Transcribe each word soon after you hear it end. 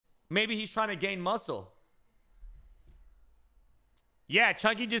Maybe he's trying to gain muscle. Yeah,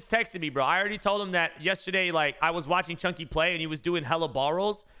 Chunky just texted me, bro. I already told him that yesterday, like, I was watching Chunky play, and he was doing hella ball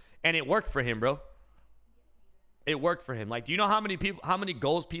rolls, and it worked for him, bro. It worked for him. Like, do you know how many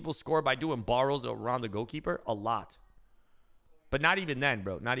goals people score by doing ball rolls around the goalkeeper? A lot. But not even then,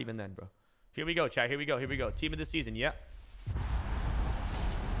 bro. Not even then, bro. Here we go, chat. Here we go. Here we go. Team of the season. Yep.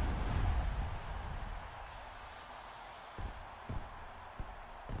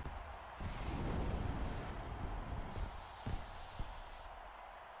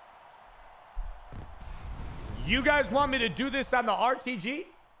 You guys want me to do this on the RTG?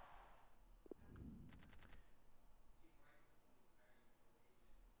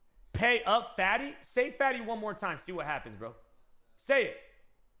 Pay up, Fatty? Say Fatty one more time. See what happens, bro. Say it.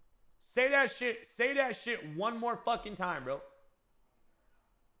 Say that shit. Say that shit one more fucking time, bro.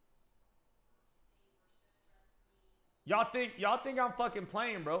 Y'all think I'm fucking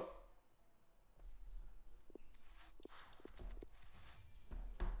playing, bro.